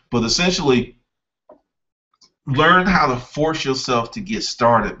gym. But essentially, learn how to force yourself to get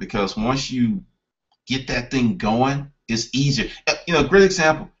started, because once you get that thing going, it's easier. Great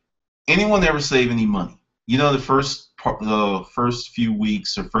example. Anyone ever save any money? The first few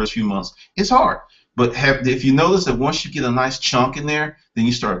weeks or first few months, it's hard. But if you notice that once you get a nice chunk in there, then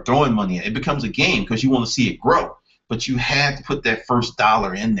you start throwing money at it. It becomes a game because you want to see it grow. But you had to put that first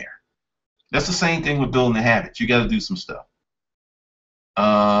dollar in there. That's the same thing with building a habit. You got to do some stuff.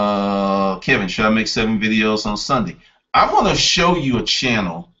 Kevin, should I make 7 videos on Sunday? I want to show you a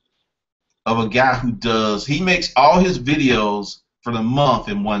channel of a guy he makes all his videos for the month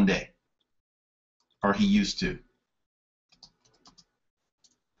in 1 day. Or he used to.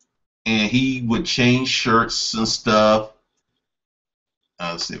 And he would change shirts and stuff.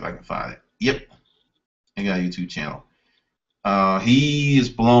 Let's see if I can find it. Yep. I got a YouTube channel. He is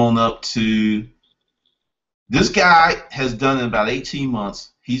blown up to. This guy has done in about 18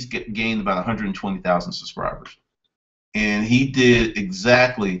 months. He's gained about 120,000 subscribers. And he did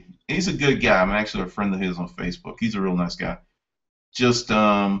exactly. He's a good guy. I'm actually a friend of his on Facebook. He's a real nice guy. Just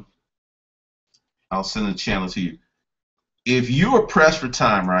I'll send the channel to you. If you are pressed for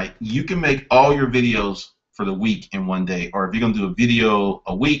time, right, you can make all your videos for the week in 1 day. Or if you're going to do a video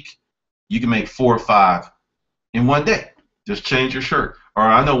a week, you can make 4 or 5 in 1 day. Just change your shirt. Or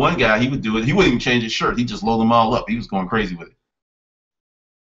I know one guy, he would do it. He wouldn't even change his shirt. He'd just load them all up. He was going crazy with it.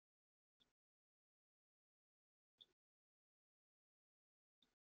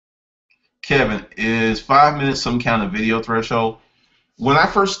 Kevin, is 5 minutes some kind of video threshold? When I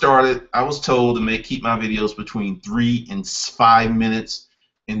first started, I was told to keep my videos between 3 and 5 minutes,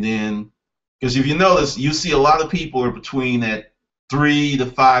 and then, because if you notice, you see a lot of people are between that 3 to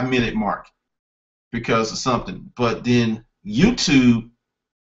 5 minute mark because of something. But then YouTube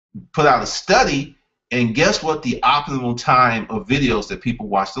put out a study, and guess what? The optimal time of videos that people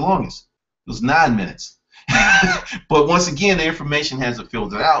watch the longest, it was 9 minutes. But once again, the information hasn't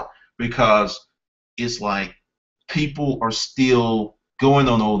filtered out because it's like people are still going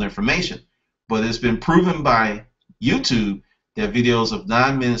on old information. But it's been proven by YouTube that videos of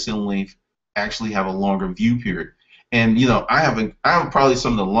 9 minutes in length actually have a longer view period. And you know, I have probably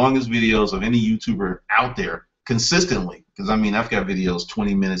some of the longest videos of any YouTuber out there consistently. Because I mean, I've got videos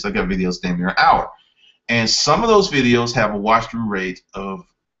 20 minutes, I've got videos damn near an hour. And some of those videos have a watch through rate of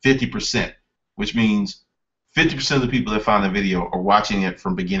 50%, which means 50% of the people that find the video are watching it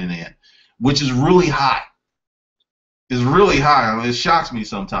from beginning to end, which is really high. It's really high. I mean, it shocks me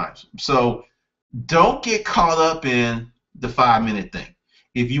sometimes. So don't get caught up in the 5 minute thing.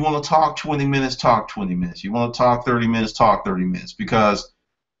 If you want to talk 20 minutes, talk 20 minutes. You want to talk 30 minutes, talk 30 minutes. Because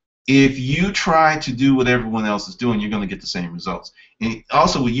if you try to do what everyone else is doing, you're going to get the same results. And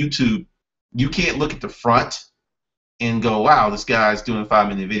also with YouTube, you can't look at the front and go, wow, this guy's doing 5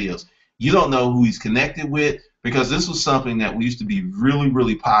 minute videos. You don't know who he's connected with, because this was something that used to be really,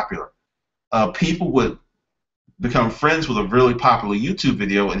 really popular. People would become friends with a really popular YouTube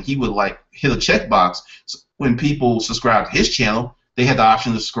video, and he would like hit a checkbox. So when people subscribed to his channel, they had the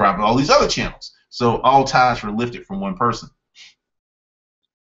option to subscribe to all these other channels. So all ties were lifted from one person.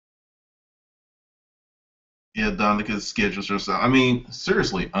 Yeah, Donica schedules herself. I mean,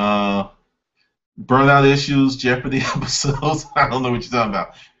 seriously, burnout issues, Jeopardy episodes. I don't know what you're talking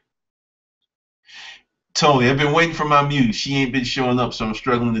about. Tony, I've been waiting for my muse. She ain't been showing up, so I'm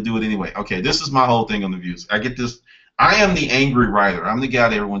struggling to do it anyway. Okay, this is my whole thing on the views. I get this. I am the angry writer. I'm the guy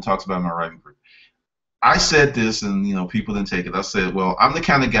that everyone talks about in my writing group. I said this, and you know, people didn't take it. I said, well, I'm the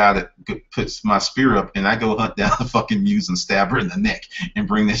kind of guy that puts my spear up, and I go hunt down the fucking muse and stab her in the neck and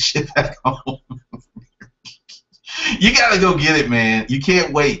bring that shit back home. You gotta go get it, man. You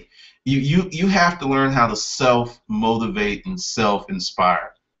can't wait. You have to learn how to self motivate and self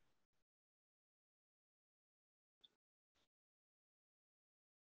inspire.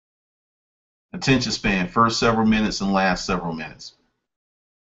 Attention span, first several minutes and last several minutes.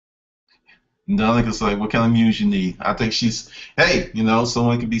 Donica's like, what kind of muse you need? I think she's, hey, you know,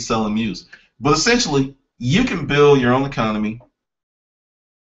 someone could be selling muse. But essentially, you can build your own economy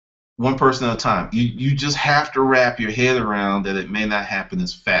one person at a time. You just have to wrap your head around that it may not happen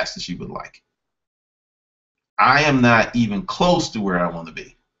as fast as you would like. I am not even close to where I want to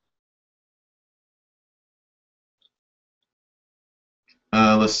be.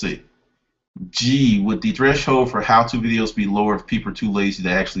 Let's see. Gee, would the threshold for how-to videos be lower if people are too lazy to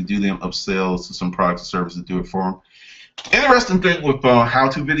actually do them, upsells to some products and services to do it for them? Interesting thing with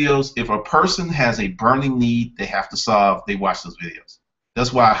how-to videos, if a person has a burning need they have to solve, they watch those videos.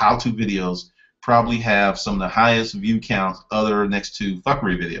 That's why how-to videos probably have some of the highest view counts other next to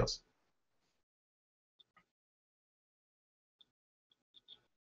fuckery videos.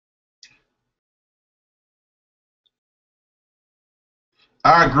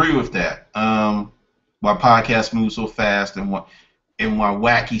 I agree with that. Why podcasts move so fast and why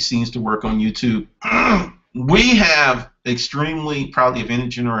wacky seems to work on YouTube. We have extremely, probably of any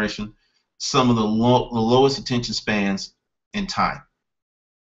generation, some of the lowest attention spans in time.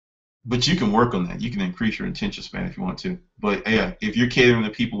 But you can work on that. You can increase your attention span if you want to. But yeah, if you're catering to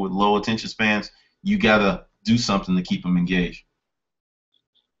people with low attention spans, you gotta do something to keep them engaged.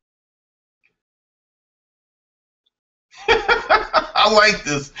 I like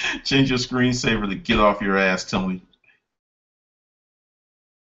this. Change your screensaver to get off your ass, Tony.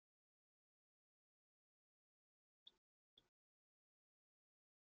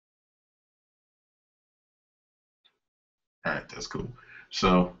 All right, that's cool.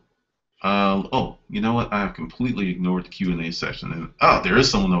 So, oh, you know what? I have completely ignored the Q&A section. And oh, there is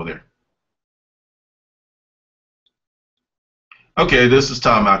someone over there. Okay, this is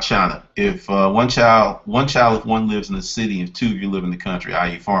talking about China. If if one lives in the city, and two of you live in the country,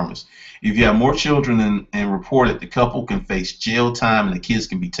 i.e., farmers. If you have more children and report it, the couple can face jail time and the kids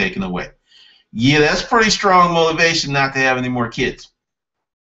can be taken away. Yeah, that's pretty strong motivation not to have any more kids.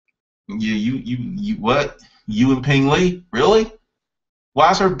 Yeah, you what? You and Ping Li? Really?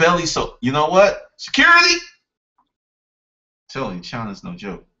 Why is her belly so? You know what? Security? I'm telling you, China's no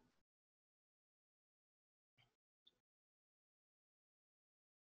joke.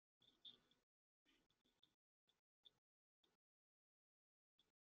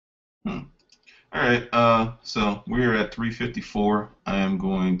 Hmm. All right. So we're at 3:54. I am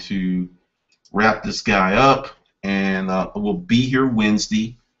going to wrap this guy up, and we'll be here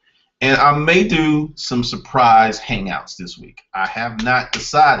Wednesday. And I may do some surprise hangouts this week. I have not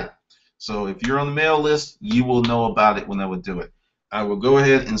decided. So if you're on the mail list, you will know about it when I would do it. I will go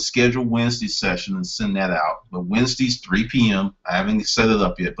ahead and schedule Wednesday's session and send that out. But Wednesday's 3 p.m. I haven't set it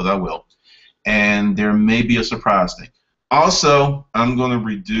up yet, but I will. and there may be a surprise thing. Also, I'm going to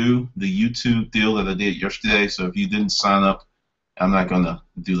redo the YouTube deal that I did yesterday, so if you didn't sign up, I'm not going to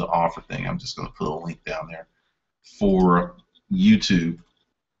do the offer thing. I'm just going to put a link down there for YouTube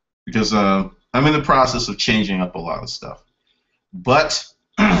because I'm in the process of changing up a lot of stuff. But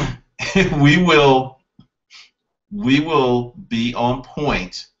we will be on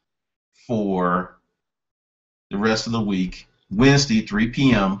point for the rest of the week. Wednesday, 3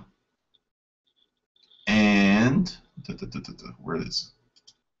 p.m. And where is it?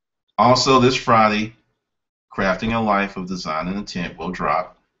 Also this Friday, Crafting a Life of Design and Intent will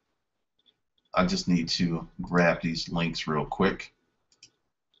drop. I just need to grab these links real quick.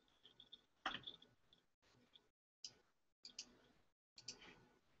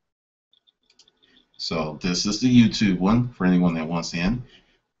 So this is the YouTube one for anyone that wants in.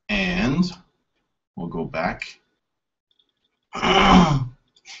 And we'll go back.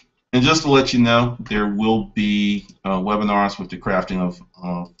 And just to let you know, there will be webinars with the crafting of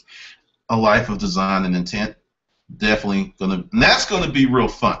a life of design and intent. Definitely gonna, and that's gonna be real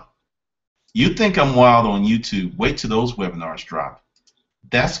fun. You think I'm wild on YouTube? Wait till those webinars drop.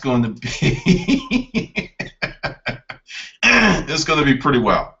 That's going to be it's going to be pretty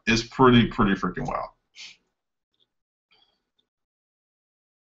wild. It's pretty freaking wild.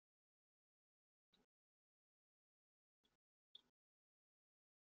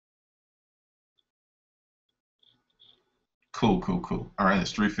 Cool. All right,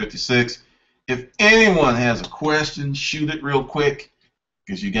 it's 3:56. If anyone has a question, shoot it real quick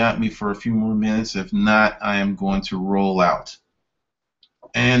because you got me for a few more minutes. If not, I am going to roll out.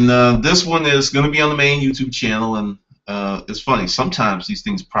 And this one is going to be on the main YouTube channel, and it's funny. Sometimes these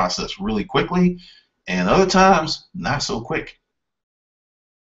things process really quickly, and other times not so quick.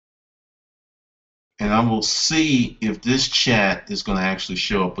 And I will see if this chat is going to actually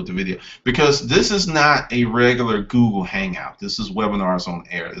show up with the video, because this is not a regular Google Hangout. This is webinars on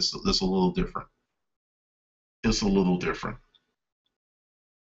air. This is a little different. It's a little different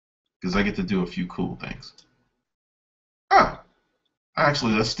because I get to do a few cool things. Oh,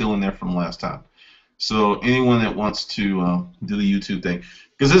 actually, that's still in there from last time. So anyone that wants to do the YouTube thing,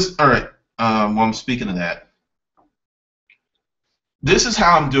 because this, all right, while I'm speaking of that, this is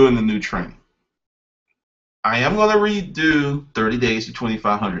how I'm doing the new training. I am going to redo 30 days to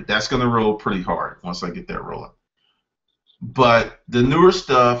 2,500. That's going to roll pretty hard once I get that rolling. But the newer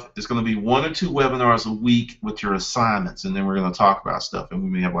stuff is going to be 1 or 2 webinars a week with your assignments, and then we're going to talk about stuff. And we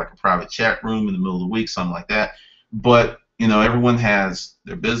may have like a private chat room in the middle of the week, something like that. But you know, everyone has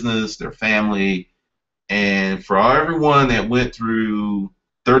their business, their family, and for everyone that went through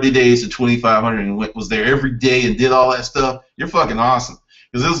 30 days to 2,500 and was there every day and did all that stuff, you're fucking awesome.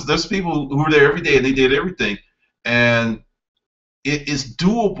 Because there's people who are there every day and they did everything, and it is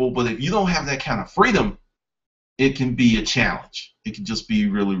doable. But if you don't have that kind of freedom, it can be a challenge. It can just be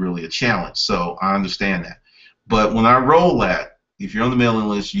really a challenge. So I understand that. But when I roll that, if you're on the mailing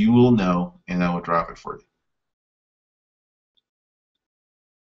list, you will know, and I will drop it for you.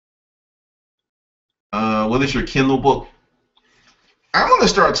 What is your Kindle book? I'm going to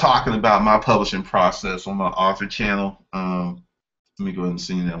start talking about my publishing process on my author channel. Let me go ahead and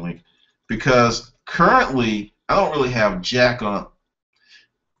send you that link. Because currently, I don't really have jack on.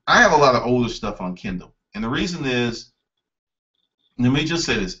 I have a lot of older stuff on Kindle. And the reason is, let me just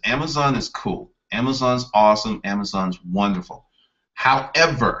say this, Amazon is cool. Amazon's awesome. Amazon's wonderful.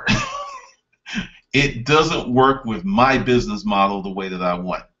 However, it doesn't work with my business model the way that I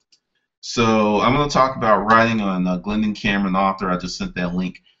want. So I'm going to talk about writing on Glendon Cameron Author. I just sent that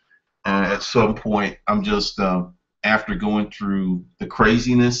link. At some point, I'm just, after going through the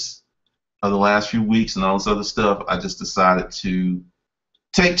craziness of the last few weeks and all this other stuff, I just decided to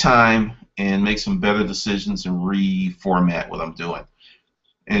take time and make some better decisions and reformat what I'm doing.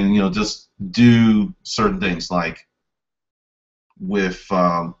 And, you know, just do certain things like with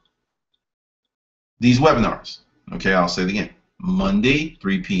these webinars. Okay, I'll say it again. Monday,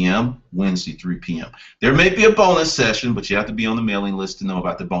 3 p.m., Wednesday, 3 p.m. There may be a bonus session, but you have to be on the mailing list to know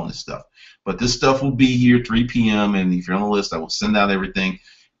about the bonus stuff. But this stuff will be here 3 p.m., and if you're on the list, I will send out everything,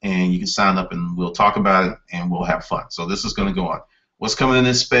 and you can sign up, and we'll talk about it, and we'll have fun. So this is going to go on. What's coming in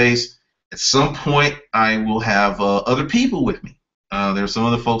this space? At some point, I will have other people with me. There's some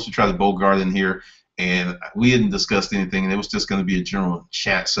other folks who try to bogart in here, and we hadn't discussed anything, and it was just going to be a general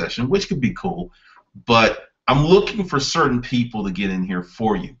chat session, which could be cool. But I'm looking for certain people to get in here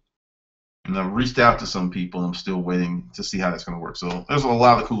for you. And I've reached out to some people. I'm still waiting to see how that's going to work. So there's a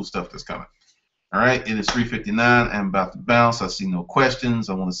lot of cool stuff that's coming. All right, it is 3:59. I'm about to bounce. I see no questions.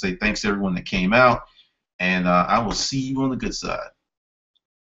 I want to say thanks to everyone that came out. And I will see you on the good side.